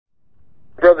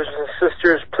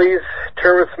please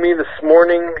turn with me this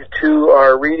morning to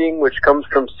our reading, which comes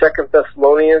from 2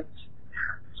 Thessalonians.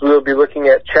 So we'll be looking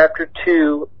at chapter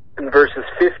 2 and verses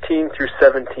 15 through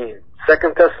 17. 2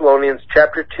 Thessalonians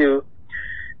chapter 2,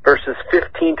 verses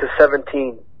 15 to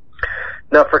 17.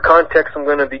 Now for context, I'm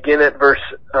going to begin at verse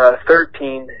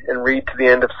 13 and read to the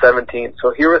end of 17.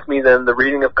 So hear with me then the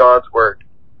reading of God's Word.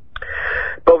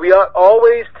 But we ought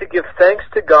always to give thanks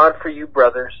to God for you,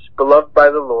 brothers, beloved by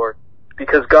the Lord,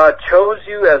 because God chose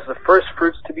you as the first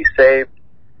fruits to be saved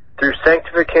through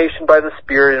sanctification by the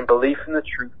Spirit and belief in the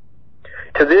truth.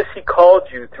 To this He called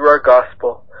you through our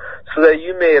gospel, so that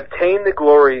you may obtain the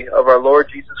glory of our Lord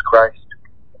Jesus Christ.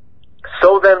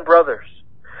 So then, brothers,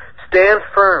 stand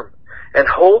firm and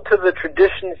hold to the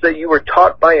traditions that you were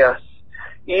taught by us,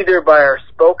 either by our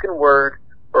spoken word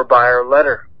or by our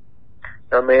letter.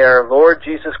 Now may our Lord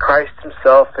Jesus Christ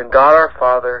Himself and God our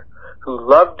Father, who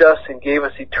loved us and gave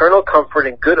us eternal comfort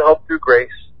and good hope through grace,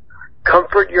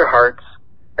 comfort your hearts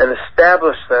and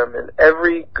establish them in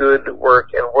every good work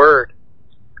and word.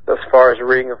 As far as the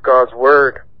reading of God's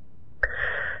Word.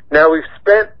 Now we've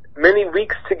spent many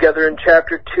weeks together in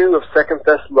chapter 2 of 2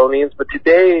 Thessalonians, but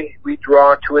today we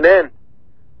draw to an end.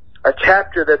 A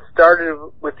chapter that started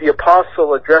with the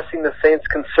apostle addressing the saints'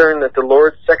 concern that the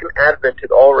Lord's second advent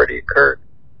had already occurred.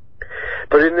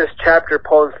 But in this chapter,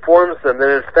 Paul informs them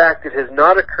that in fact it has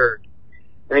not occurred.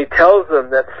 And he tells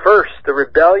them that first, the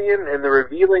rebellion and the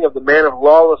revealing of the man of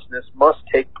lawlessness must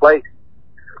take place.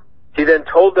 He then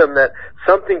told them that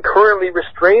something currently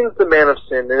restrains the man of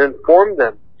sin and informed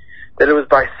them that it was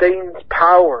by Satan's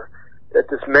power that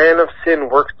this man of sin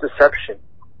works deception.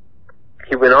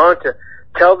 He went on to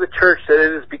tell the church that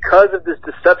it is because of this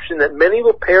deception that many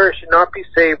will perish and not be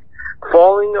saved,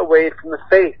 falling away from the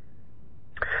faith.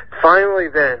 Finally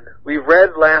then, we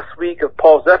read last week of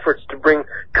Paul's efforts to bring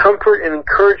comfort and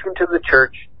encouragement to the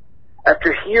church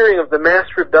after hearing of the mass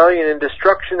rebellion and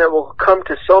destruction that will come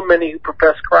to so many who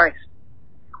profess Christ.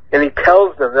 And he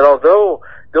tells them that although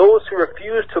those who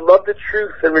refuse to love the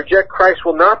truth and reject Christ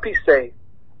will not be saved,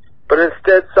 but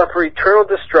instead suffer eternal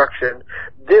destruction,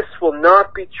 this will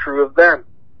not be true of them.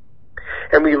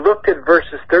 And we looked at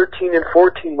verses 13 and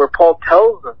 14 where Paul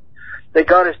tells them that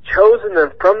God has chosen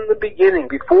them from the beginning,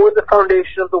 before the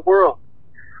foundation of the world.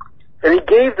 And he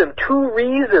gave them two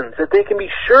reasons that they can be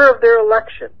sure of their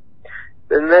election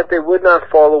and that they would not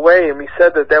fall away. And we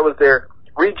said that that was their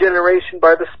regeneration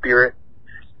by the Spirit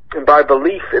and by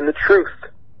belief in the truth.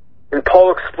 And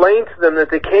Paul explained to them that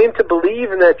they came to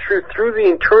believe in that truth through the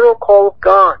eternal call of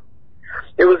God.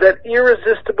 It was that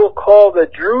irresistible call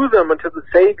that drew them unto the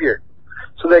Savior,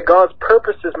 so that God's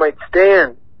purposes might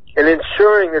stand, and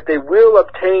ensuring that they will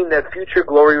obtain that future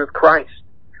glory with Christ.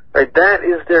 Right? That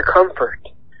is their comfort.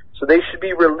 So they should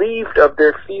be relieved of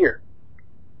their fear.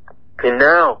 And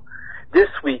now, this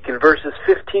week in verses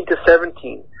 15 to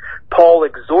 17, Paul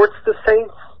exhorts the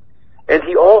saints, and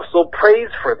he also prays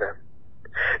for them.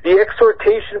 The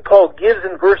exhortation Paul gives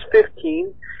in verse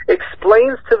 15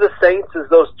 explains to the saints as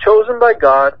those chosen by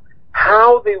God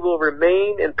how they will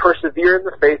remain and persevere in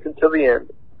the faith until the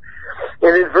end.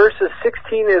 And in verses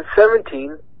 16 and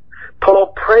 17,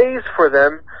 Paul prays for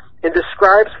them and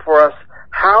describes for us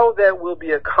how that will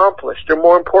be accomplished, or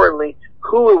more importantly,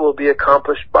 who it will be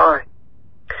accomplished by.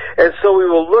 And so we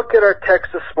will look at our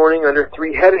text this morning under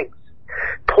three headings.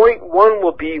 Point 1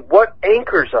 will be what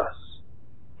anchors us.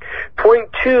 Point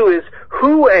 2 is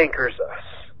who anchors us.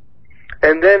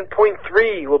 And then point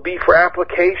 3 will be for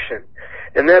application.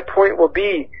 And that point will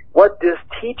be what this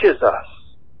teaches us.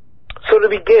 So to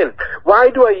begin, why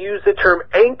do I use the term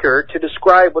anchor to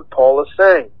describe what Paul is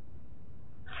saying?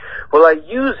 Well, I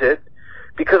use it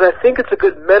because I think it's a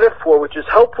good metaphor which is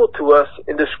helpful to us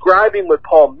in describing what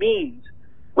Paul means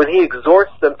when he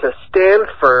exhorts them to stand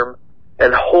firm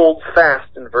and hold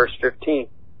fast in verse 15.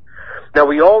 Now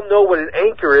we all know what an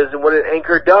anchor is and what an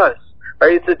anchor does.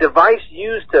 Right? It's a device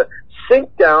used to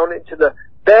sink down into the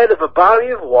bed of a body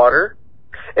of water,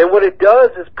 and what it does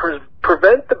is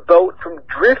prevent the boat from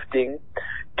drifting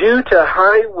due to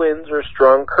high winds or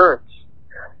strong currents.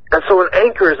 And so an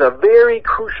anchor is a very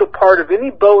crucial part of any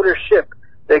boat or ship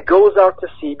that goes out to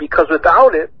sea, because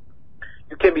without it,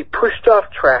 you can be pushed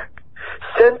off track,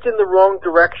 sent in the wrong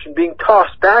direction, being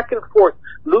tossed back and forth,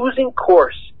 losing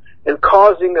course, and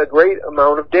causing a great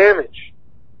amount of damage.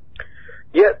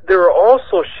 Yet there are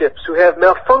also ships who have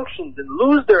malfunctions and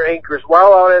lose their anchors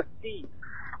while out at sea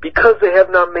because they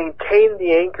have not maintained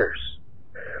the anchors.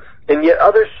 And yet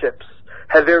other ships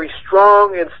have very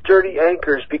strong and sturdy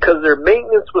anchors because their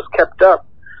maintenance was kept up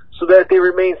so that they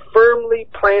remain firmly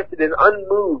planted and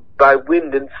unmoved by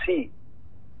wind and sea.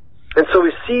 And so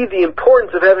we see the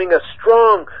importance of having a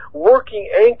strong working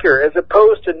anchor as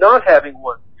opposed to not having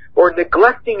one or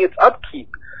neglecting its upkeep,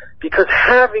 because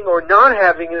having or not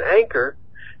having an anchor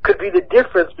could be the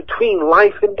difference between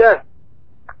life and death.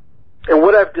 And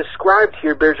what I've described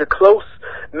here bears a close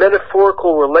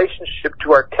metaphorical relationship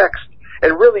to our text,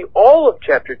 and really all of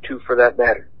chapter 2 for that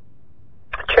matter.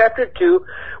 Chapter 2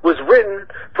 was written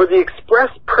for the express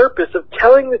purpose of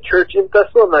telling the church in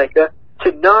Thessalonica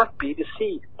to not be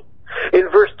deceived. In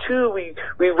verse 2,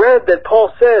 we read that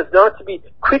Paul says not to be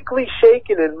quickly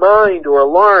shaken in mind or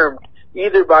alarmed,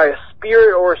 either by a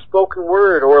spirit or a spoken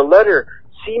word or a letter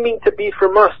seeming to be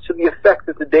from us, to the effect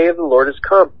that the day of the Lord has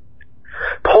come.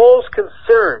 Paul's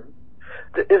concern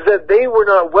is that they were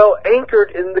not well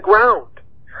anchored in the ground.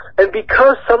 And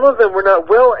because some of them were not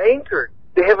well anchored,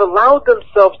 they have allowed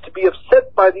themselves to be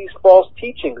upset by these false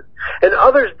teachings, and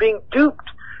others, being duped,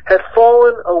 have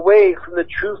fallen away from the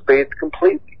true faith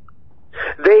completely.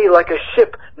 They, like a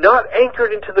ship not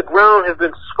anchored into the ground, have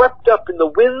been swept up in the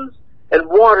winds and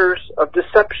waters of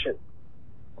deception.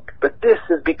 But this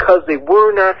is because they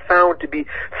were not found to be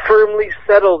firmly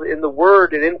settled in the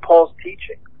Word and in Paul's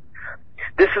teaching.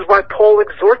 This is why Paul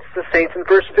exhorts the saints in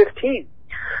verse 15.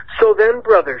 So then,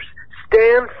 brothers,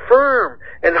 stand firm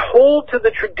and hold to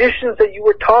the traditions that you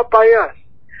were taught by us,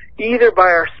 either by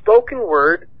our spoken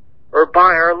word or by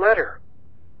our letter.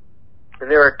 And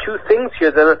there are two things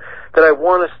here that I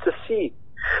want us to see.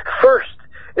 First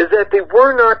is that they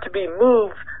were not to be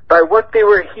moved by what they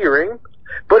were hearing,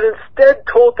 but instead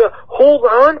told to hold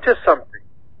on to something.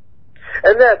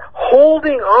 And that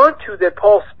holding on to that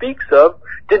Paul speaks of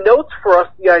denotes for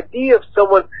us the idea of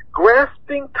someone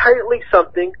grasping tightly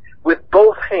something with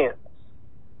both hands.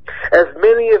 As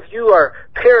many of you are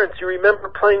parents, you remember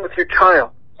playing with your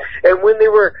child. And when they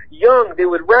were young, they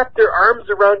would wrap their arms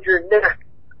around your neck,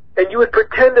 and you would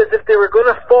pretend as if they were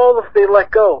going to fall if they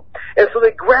let go. And so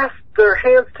they grasped their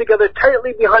hands together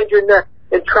tightly behind your neck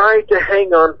and tried to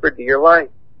hang on for dear life.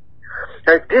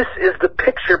 Now, this is the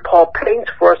picture Paul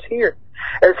paints for us here,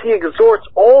 as he exhorts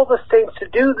all the saints to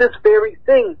do this very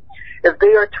thing if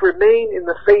they are to remain in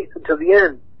the faith until the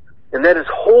end. And that is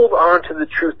hold on to the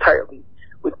truth tightly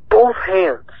with both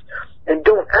hands and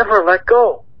don't ever let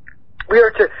go. We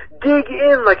are to dig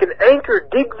in like an anchor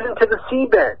digs into the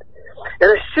seabed.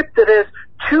 And a ship that has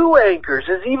two anchors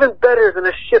is even better than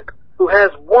a ship who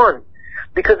has one,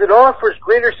 because it offers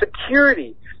greater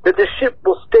security that the ship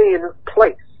will stay in its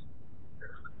place.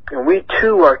 And we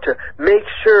too are to make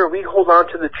sure we hold on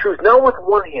to the truth, not with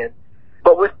one hand,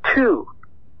 but with two.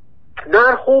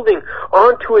 Not holding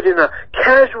onto it in a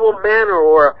casual manner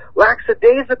or a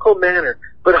lackadaisical manner,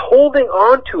 but holding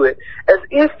onto it as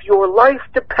if your life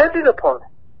depended upon it.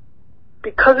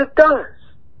 Because it does.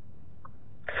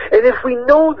 And if we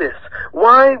know this,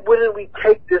 why wouldn't we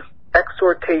take this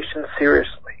exhortation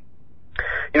seriously?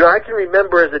 You know, I can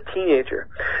remember as a teenager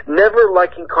never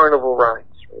liking carnival rides.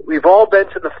 We've all been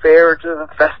to the fair, to the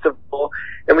festival,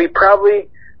 and we probably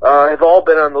have all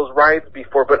been on those rides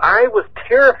before, but I was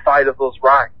terrified of those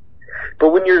rides.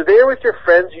 But when you're there with your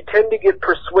friends, you tend to get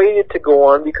persuaded to go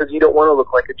on because you don't want to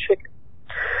look like a chicken.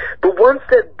 But once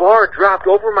that bar dropped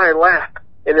over my lap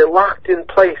and it locked in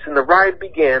place and the ride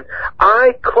began,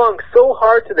 I clung so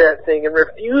hard to that thing and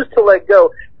refused to let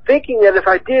go, thinking that if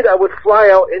I did, I would fly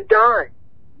out and die.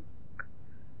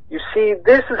 You see,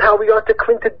 this is how we ought to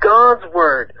cling to God's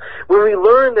Word, when we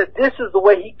learn that this is the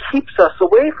way He keeps us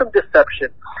away from deception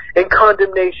and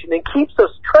condemnation and keeps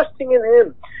us trusting in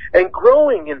Him and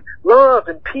growing in love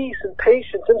and peace and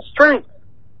patience and strength.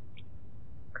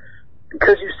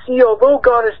 Because you see, although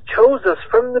God has chosen us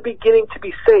from the beginning to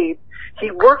be saved,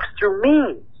 He works through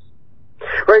means.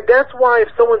 Right? That's why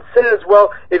if someone says,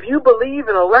 well, if you believe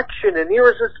in election and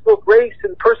irresistible grace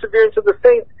and perseverance of the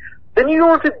saints, then you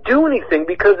don't have to do anything,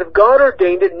 because if God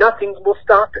ordained it, nothing will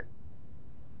stop it.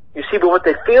 You see, but what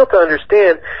they fail to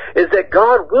understand is that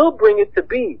God will bring it to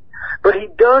be, but He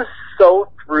does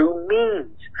so through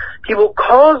means. He will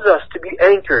cause us to be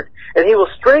anchored, and He will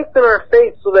strengthen our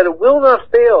faith so that it will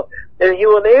not fail, and He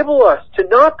will enable us to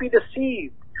not be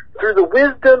deceived through the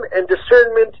wisdom and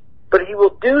discernment, but He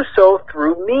will do so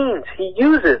through means. He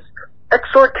uses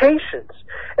exhortations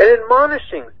and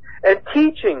admonishings and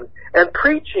teachings and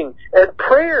preaching and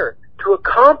prayer to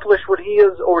accomplish what He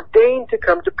has ordained to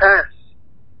come to pass.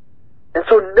 And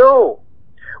so no,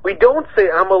 we don't say,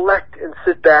 I'm elect, and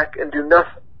sit back and do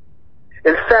nothing.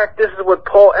 In fact, this is what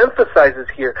Paul emphasizes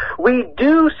here. We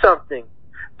do something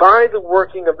by the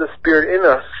working of the Spirit in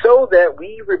us so that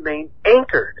we remain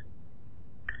anchored.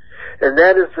 And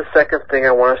that is the second thing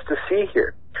I want us to see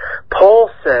here. Paul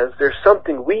says there's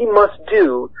something we must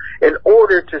do in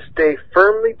order to stay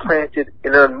firmly planted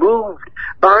and unmoved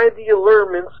by the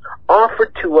allurements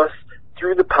offered to us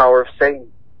through the power of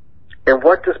Satan. And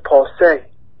what does Paul say?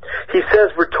 He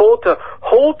says we're told to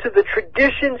hold to the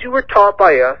traditions you were taught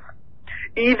by us,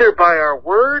 either by our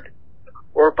word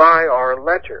or by our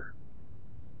letter.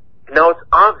 Now it's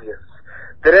obvious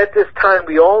that at this time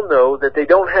we all know that they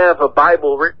don't have a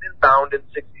Bible written and bound in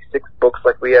 66 books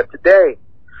like we have today,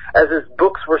 as his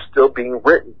books were still being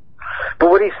written. But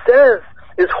what he says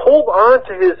is hold on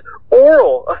to his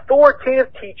oral,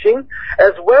 authoritative teaching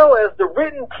as well as the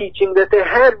written teaching that they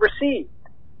had received.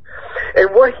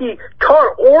 And what he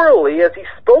taught orally as he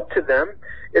spoke to them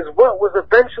is what was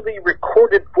eventually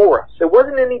recorded for us. It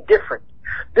wasn't any different.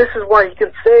 This is why he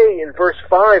can say in verse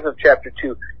 5 of chapter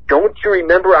 2, don't you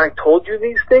remember I told you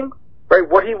these things? Right?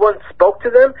 What he once spoke to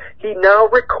them, he now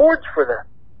records for them.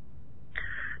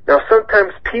 Now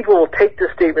sometimes people will take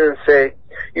this statement and say,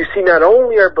 you see, not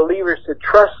only are believers to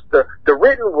trust the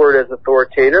written word as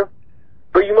authoritative,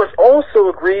 but you must also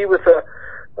agree with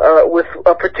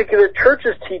a particular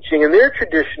church's teaching and their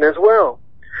tradition as well.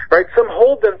 Right? Some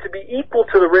hold them to be equal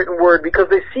to the written word because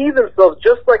they see themselves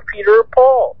just like Peter or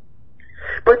Paul.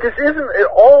 But this isn't at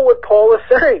all what Paul is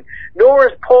saying, nor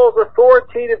is Paul's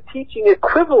authoritative teaching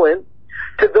equivalent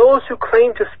to those who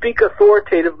claim to speak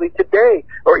authoritatively today,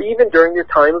 or even during the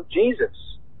time of Jesus.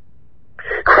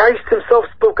 Christ himself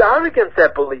spoke out against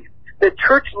that belief, that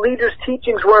church leaders'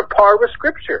 teachings were on par with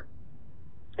Scripture.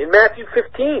 In Matthew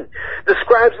 15, the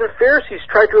scribes and Pharisees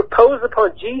tried to oppose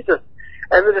upon Jesus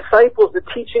and the disciples the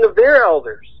teaching of their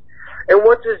elders. And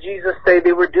what does Jesus say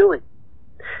they were doing?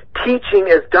 Teaching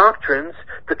as doctrines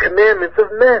the commandments of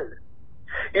men.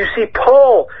 You see,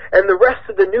 Paul and the rest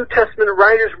of the New Testament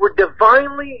writers were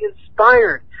divinely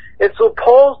inspired, and so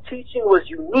Paul's teaching was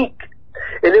unique,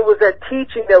 and it was that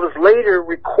teaching that was later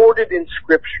recorded in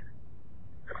Scripture.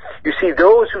 You see,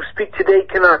 those who speak today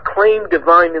cannot claim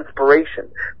divine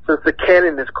inspiration, since the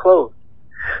canon is closed.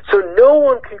 So no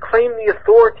one can claim the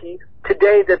authority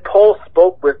today that Paul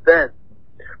spoke with then.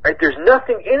 Right? There's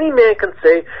nothing any man can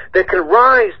say that can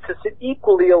rise to sit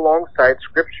equally alongside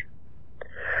Scripture.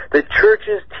 The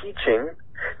church's teaching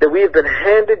that we have been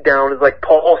handed down is like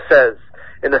Paul says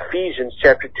in Ephesians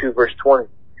chapter 2 verse 20,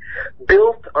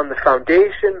 built on the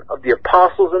foundation of the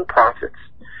apostles and prophets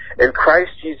and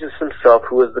Christ Jesus himself,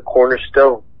 who is the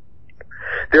cornerstone.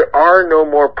 There are no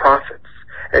more prophets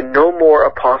and no more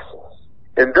apostles,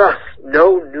 and thus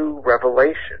no new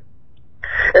revelation.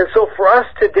 And so for us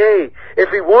today, if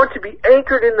we want to be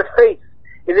anchored in the faith,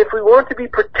 and if we want to be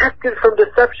protected from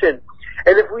deception,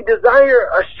 and if we desire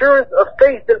assurance of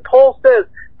faith, then Paul says,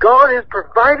 God has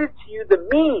provided to you the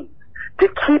means to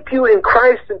keep you in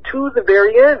Christ unto the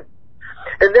very end.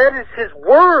 And that is His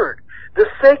Word, the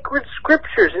sacred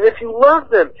Scriptures. And if you love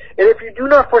them, and if you do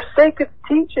not forsake its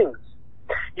teachings,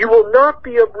 you will not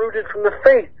be uprooted from the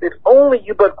faith if only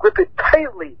you but grip it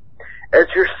tightly as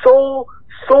your sole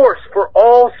source for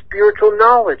all spiritual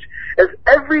knowledge, as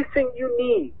everything you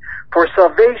need for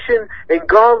salvation and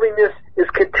godliness is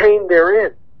contained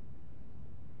therein.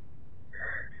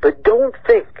 But don't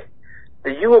think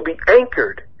that you will be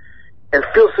anchored and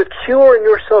feel secure in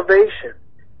your salvation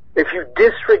if you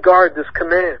disregard this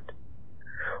command.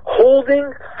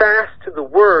 Holding fast to the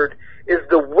Word is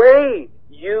the way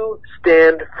you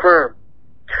stand firm.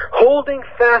 Holding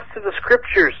fast to the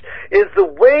Scriptures is the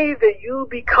way that you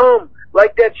become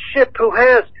like that ship who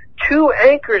has two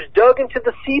anchors dug into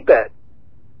the seabed.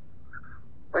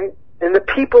 Right? And the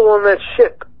people on that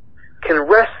ship can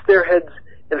rest their heads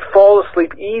and fall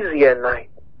asleep easy at night,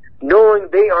 knowing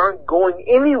they aren't going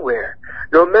anywhere,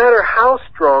 no matter how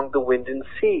strong the wind and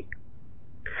sea.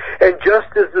 And just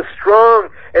as the strong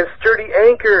and sturdy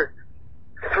anchor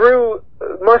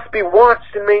must be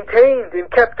watched and maintained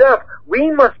and kept up,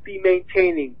 we must be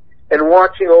maintaining and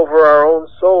watching over our own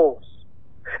souls.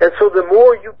 And so the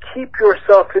more you keep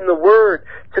yourself in the Word,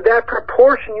 to that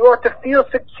proportion you ought to feel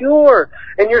secure,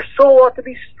 and your soul ought to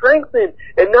be strengthened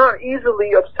and not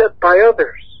easily upset by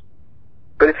others.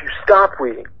 But if you stop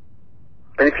reading,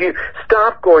 and if you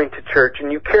stop going to church,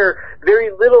 and you care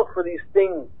very little for these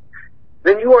things,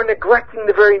 then you are neglecting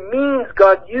the very means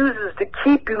God uses to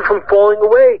keep you from falling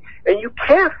away, and you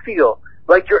can't feel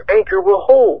like your anchor will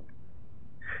hold.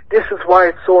 This is why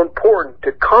it's so important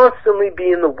to constantly be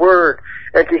in the Word,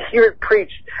 and to hear it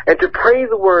preached, and to pray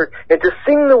the Word, and to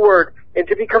sing the Word, and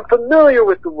to become familiar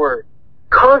with the Word,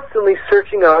 constantly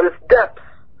searching out its depths,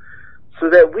 so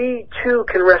that we too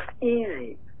can rest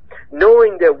easy,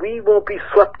 knowing that we won't be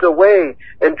swept away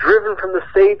and driven from the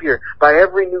Savior by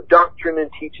every new doctrine and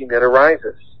teaching that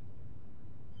arises.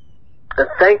 And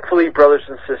thankfully, brothers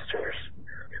and sisters,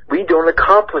 we don't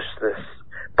accomplish this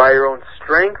by our own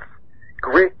strength,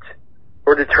 grit,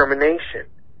 or determination.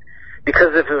 Because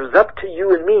if it was up to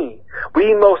you and me,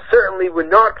 we most certainly would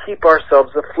not keep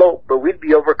ourselves afloat, but we'd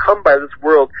be overcome by this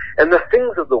world and the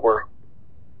things of the world.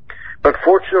 But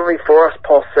fortunately for us,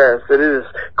 Paul says that it is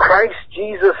Christ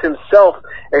Jesus himself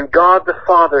and God the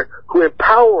Father who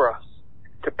empower us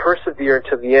to persevere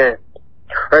until the end.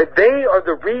 Right? They are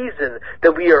the reason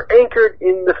that we are anchored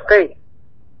in the faith.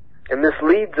 And this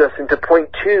leads us into point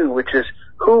 2, which is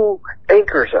who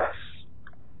anchors us.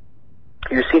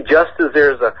 You see, just as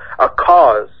there's a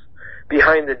cause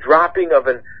behind the dropping of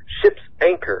a ship's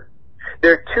anchor,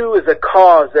 there too is a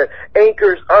cause that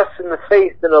anchors us in the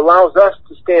faith and allows us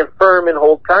to stand firm and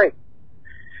hold tight.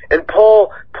 And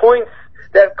Paul points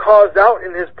that cause out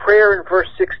in his prayer in verse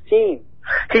 16.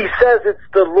 He says it's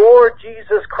the Lord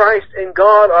Jesus Christ and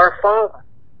God our Father.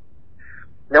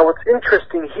 Now what's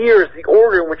interesting here is the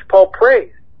order in which Paul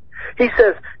prays. He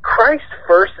says Christ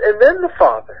first and then the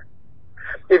Father.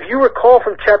 If you recall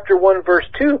from chapter 1 verse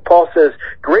 2, Paul says,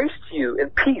 grace to you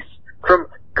and peace from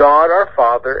God our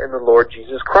Father and the Lord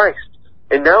Jesus Christ.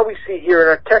 And now we see here in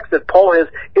our text that Paul has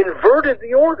inverted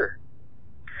the order.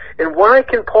 And why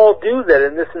can Paul do that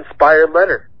in this inspired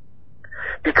letter?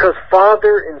 Because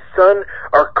Father and Son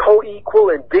are co-equal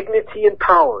in dignity and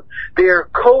power. They are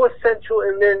co-essential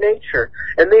in their nature,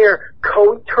 and they are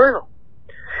co-eternal.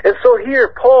 And so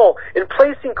here, Paul, in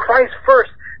placing Christ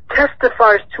first,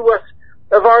 testifies to us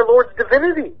of our Lord's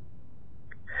divinity.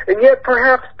 And yet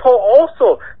perhaps Paul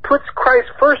also puts Christ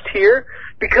first here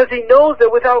because he knows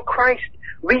that without Christ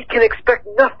we can expect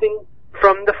nothing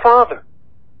from the Father.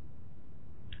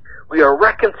 We are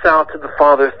reconciled to the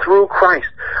Father through Christ.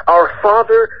 Our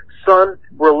Father-Son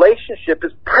relationship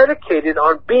is predicated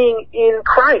on being in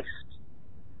Christ.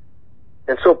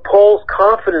 And so Paul's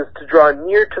confidence to draw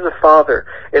near to the Father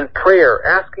in prayer,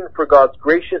 asking for God's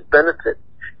gracious benefit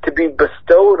to be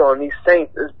bestowed on these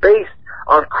saints, is based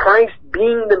on Christ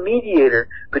being the mediator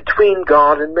between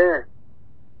God and man.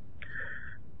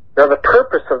 Now the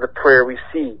purpose of the prayer we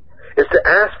see is to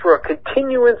ask for a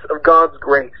continuance of God's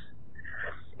grace.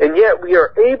 And yet we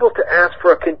are able to ask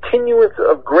for a continuance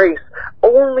of grace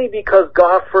only because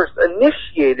God first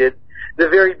initiated the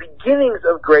very beginnings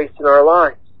of grace in our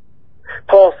lives.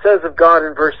 Paul says of God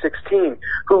in verse 16,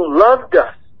 who loved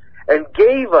us and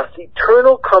gave us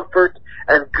eternal comfort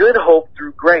and good hope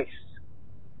through grace.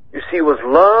 You see, it was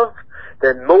love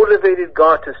that motivated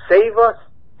God to save us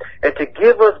and to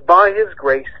give us by His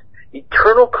grace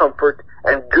eternal comfort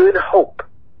and good hope.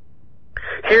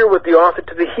 Hear what the author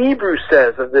to the Hebrews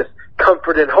says of this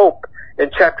comfort and hope in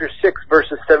chapter 6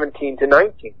 verses 17 to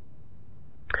 19.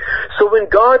 So when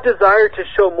God desired to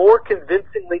show more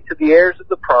convincingly to the heirs of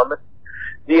the promise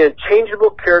the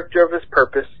unchangeable character of His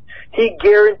purpose, He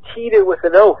guaranteed it with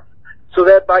an oath, so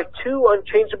that by two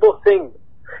unchangeable things,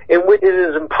 in which it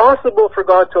is impossible for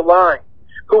God to lie,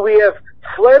 who we have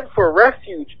fled for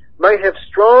refuge, might have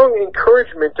strong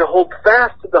encouragement to hold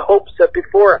fast to the hope set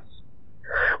before us.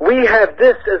 We have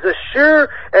this as a sure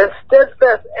and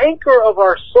steadfast anchor of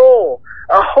our soul,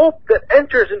 a hope that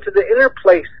enters into the inner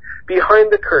place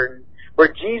behind the curtain,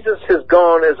 where Jesus has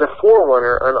gone as a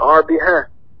forerunner on our behalf.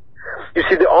 You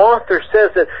see, the author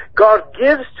says that God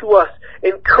gives to us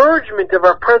encouragement of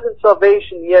our present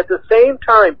salvation, yet at the same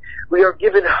time we are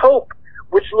given hope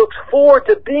which looks forward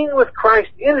to being with Christ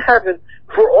in heaven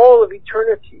for all of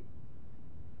eternity.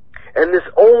 And this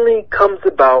only comes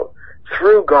about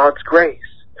through God's grace.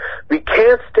 We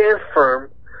can't stand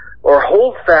firm or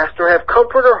hold fast or have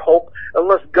comfort or hope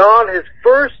unless God has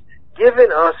first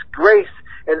given us grace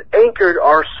and anchored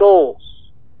our souls.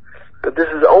 But this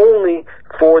is only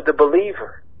for the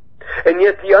believer. And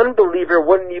yet the unbeliever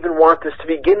wouldn't even want this to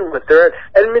begin with. They're at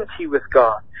enmity with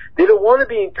God. They don't want to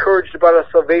be encouraged about a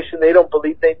salvation they don't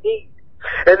believe they need.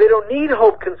 And they don't need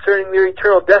hope concerning their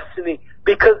eternal destiny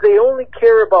because they only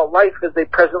care about life as they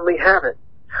presently have it,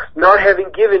 not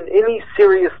having given any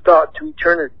serious thought to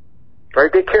eternity.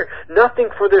 Right? They care nothing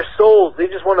for their souls. They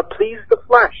just want to please the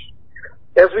flesh.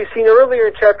 As we've seen earlier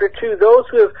in chapter 2, those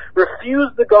who have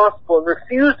refused the gospel and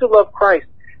refused to love Christ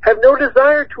have no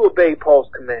desire to obey Paul's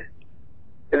command.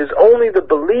 It is only the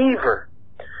believer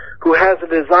who has a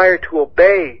desire to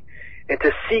obey and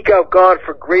to seek out God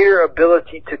for greater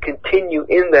ability to continue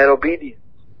in that obedience.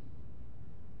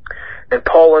 And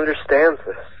Paul understands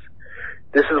this.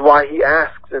 This is why he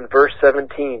asks in verse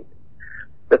 17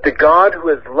 that the God who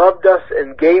has loved us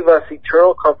and gave us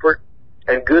eternal comfort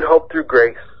and good hope through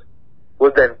grace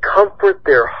would then comfort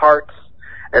their hearts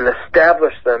and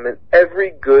establish them in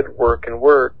every good work and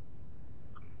word.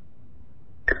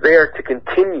 If they are to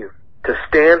continue to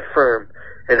stand firm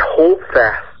and hold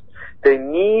fast. They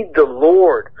need the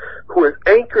Lord, who has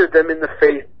anchored them in the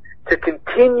faith, to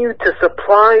continue to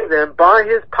supply them by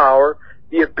His power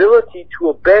the ability to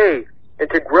obey and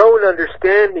to grow in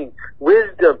understanding,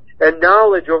 wisdom, and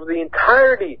knowledge over the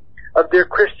entirety of their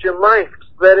Christian life,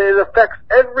 so that it affects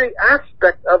every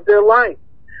aspect of their life,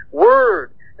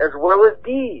 word as well as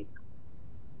deed.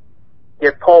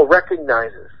 Yet Paul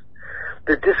recognizes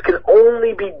that this can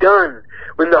only be done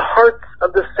when the hearts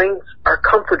of the saints are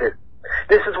comforted.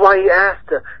 This is why he asks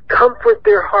to comfort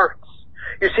their hearts.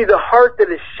 You see, the heart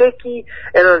that is shaky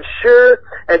and unsure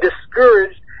and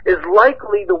discouraged is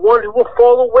likely the one who will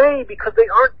fall away because they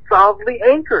aren't solidly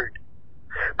anchored.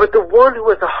 But the one who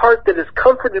has a heart that is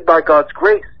comforted by God's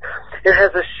grace and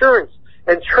has assurance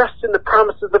and trust in the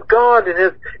promises of God and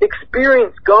has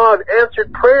experienced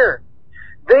God-answered prayer,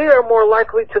 they are more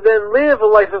likely to then live a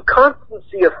life of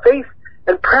constancy, of faith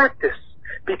and practice,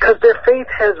 because their faith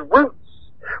has roots,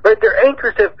 right? Their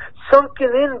anchors have sunken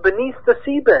in beneath the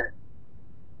seabed.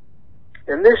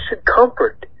 And this should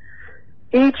comfort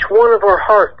each one of our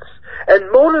hearts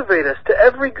and motivate us to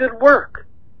every good work.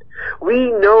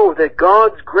 We know that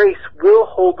God's grace will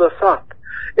hold us up.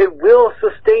 It will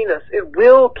sustain us. It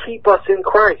will keep us in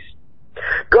Christ.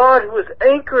 God, who has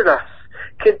anchored us,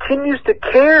 continues to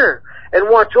care and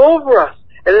watch over us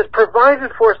and has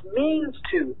provided for us means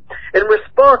to, in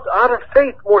response, out of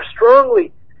faith, more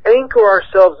strongly anchor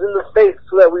ourselves in the faith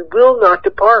so that we will not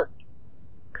depart.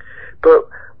 But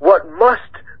what must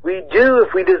we do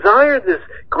if we desire this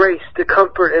grace to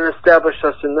comfort and establish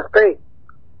us in the faith?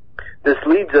 This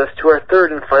leads us to our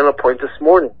third and final point this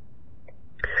morning.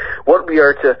 What we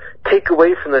are to take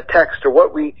away from the text, or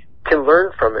what we can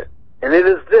learn from it. And it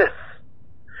is this: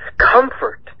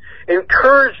 comfort,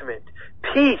 encouragement,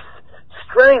 peace,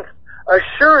 strength,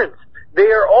 assurance.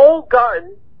 They are all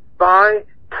gotten by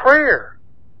prayer.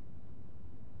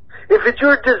 If it's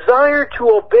your desire to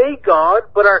obey God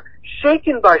but are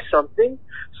shaken by something,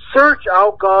 search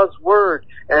out God's Word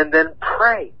and then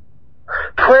pray.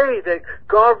 Pray that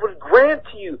God would grant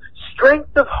to you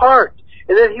strength of heart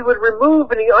and that He would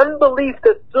remove any unbelief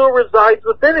that still resides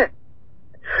within it.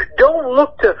 Don't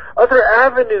look to other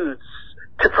avenues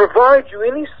to provide you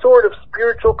any sort of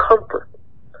spiritual comfort,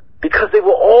 because they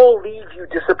will all leave you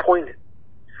disappointed.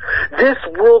 This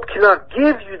world cannot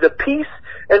give you the peace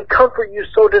and comfort you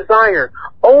so desire.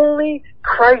 Only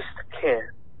Christ can.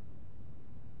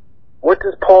 What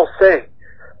does Paul say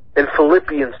in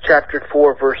Philippians chapter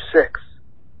 4, verse 6?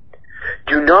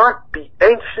 Do not be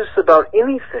anxious about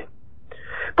anything,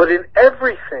 but in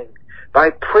everything,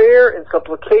 by prayer and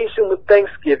supplication with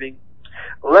thanksgiving,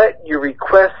 let your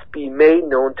requests be made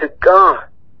known to God.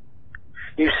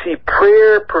 You see,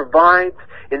 prayer provides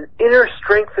an inner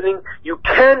strengthening you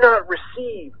cannot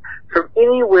receive from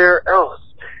anywhere else.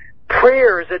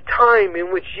 Prayer is a time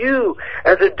in which you,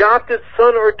 as adopted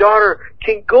son or daughter,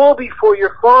 can go before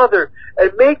your Father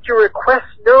and make your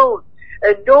requests known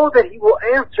and know that He will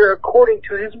answer according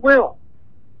to His will.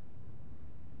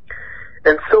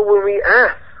 And so when we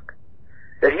ask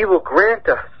that He will grant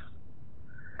us,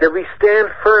 that we stand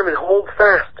firm and hold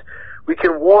fast, we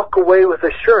can walk away with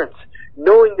assurance,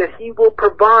 knowing that He will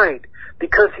provide,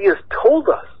 because He has told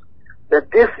us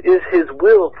that this is His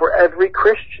will for every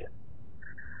Christian.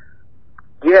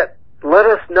 Yet, let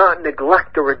us not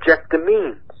neglect or reject the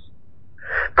means.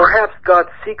 Perhaps God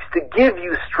seeks to give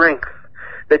you strength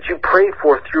that you pray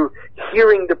for through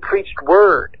hearing the preached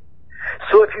word.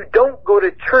 So if you don't go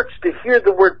to church to hear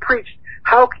the word preached,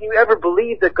 how can you ever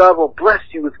believe that God will bless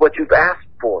you with what you've asked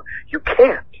for? You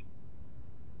can't.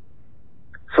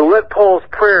 So let Paul's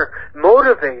prayer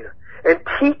motivate and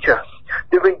teach us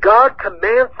that when God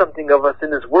commands something of us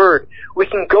in His Word, we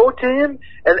can go to Him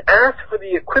and ask for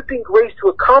the equipping grace to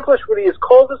accomplish what He has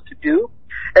called us to do,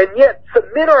 and yet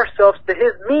submit ourselves to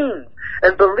His means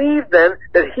and believe then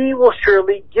that He will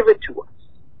surely give it to us.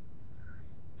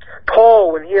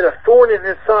 Paul, when he had a thorn in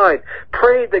his side,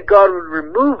 prayed that God would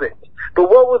remove it. But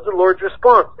what was the Lord's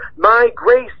response? My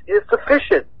grace is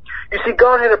sufficient. You see,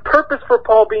 God had a purpose for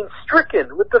Paul being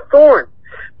stricken with the thorn,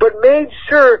 but made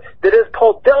sure that as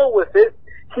Paul dealt with it,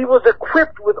 he was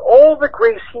equipped with all the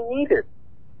grace he needed.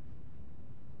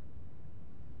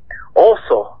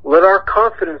 Also, let our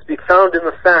confidence be found in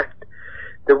the fact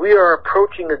that we are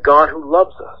approaching a God who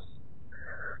loves us.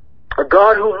 A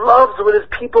God who loves when His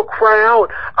people cry out,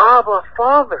 Abba,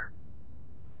 Father.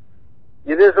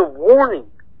 It is a warning.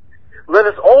 Let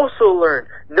us also learn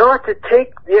not to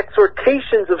take the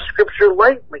exhortations of Scripture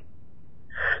lightly.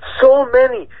 So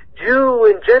many Jew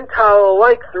and Gentile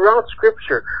alike throughout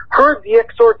Scripture, heard the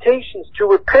exhortations to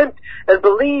repent and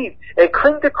believe and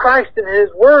cling to Christ and His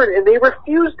Word, and they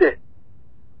refused it.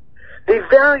 They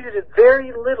valued it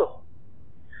very little.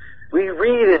 We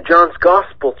read in John's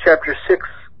Gospel, chapter 6,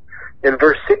 and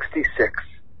verse 66,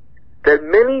 that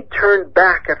many turned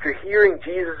back after hearing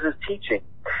Jesus' teaching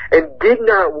and did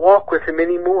not walk with Him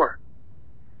anymore.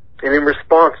 And in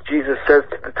response, Jesus says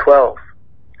to the 12,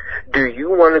 "Do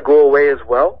you want to go away as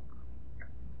well?"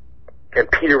 And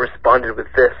Peter responded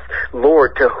with this,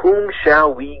 "Lord, to whom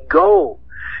shall we go?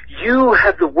 You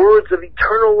have the words of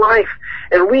eternal life,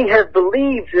 and we have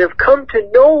believed and have come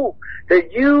to know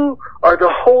that you are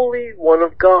the Holy One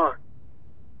of God."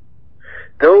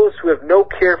 Those who have no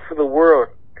care for the world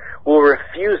will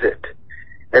refuse it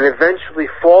and eventually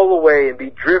fall away and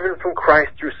be driven from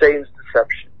Christ through Satan's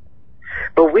deception.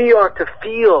 But we ought to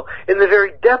feel in the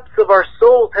very depths of our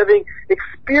souls, having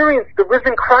experienced the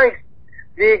risen Christ,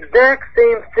 the exact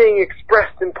same thing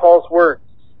expressed in Paul's words.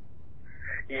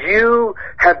 You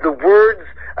have the words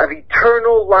of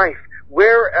eternal life.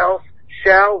 Where else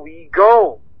shall we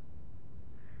go?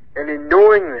 And in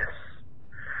knowing this,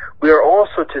 we are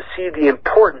also to see the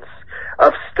importance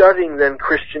of studying then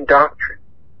Christian doctrine.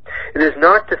 It is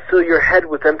not to fill your head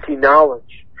with empty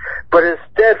knowledge, but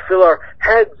instead fill our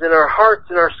heads and our hearts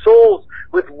and our souls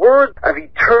with words of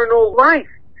eternal life,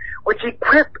 which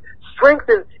equip,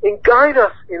 strengthen, and guide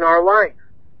us in our life.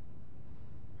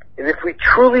 And if we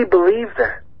truly believe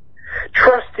that,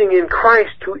 trusting in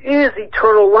Christ who is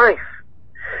eternal life,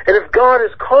 and if God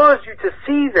has caused you to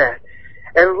see that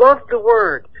and love the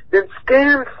Word, then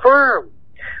stand firm.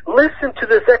 Listen to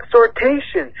this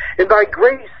exhortation, and by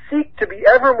grace seek to be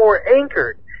ever more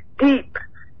anchored deep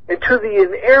into the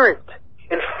inerrant,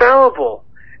 infallible,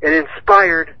 and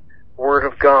inspired Word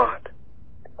of God.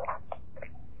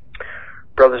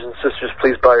 Brothers and sisters,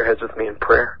 please bow your heads with me in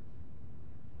prayer.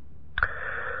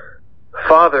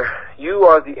 Father, you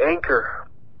are the anchor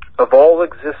of all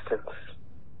existence.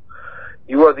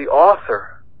 You are the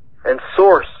author and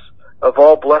source of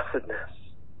all blessedness.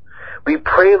 We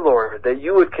pray, Lord, that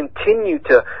you would continue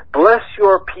to bless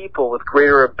your people with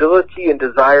greater ability and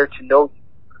desire to know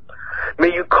you.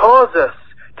 May you cause us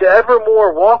to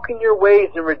evermore walk in your ways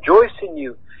and rejoice in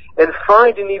you and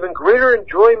find an even greater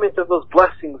enjoyment of those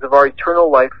blessings of our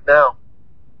eternal life now.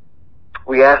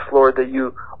 We ask, Lord, that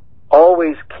you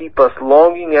always keep us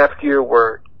longing after your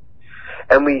word.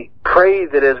 And we pray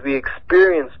that as we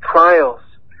experience trials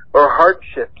or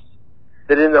hardships,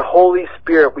 that in the Holy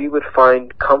Spirit we would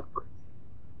find comfort.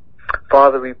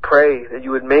 Father, we pray that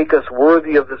you would make us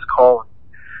worthy of this calling,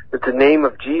 that the name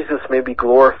of Jesus may be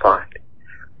glorified.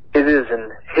 It is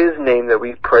in His name that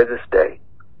we pray this day.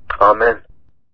 Amen.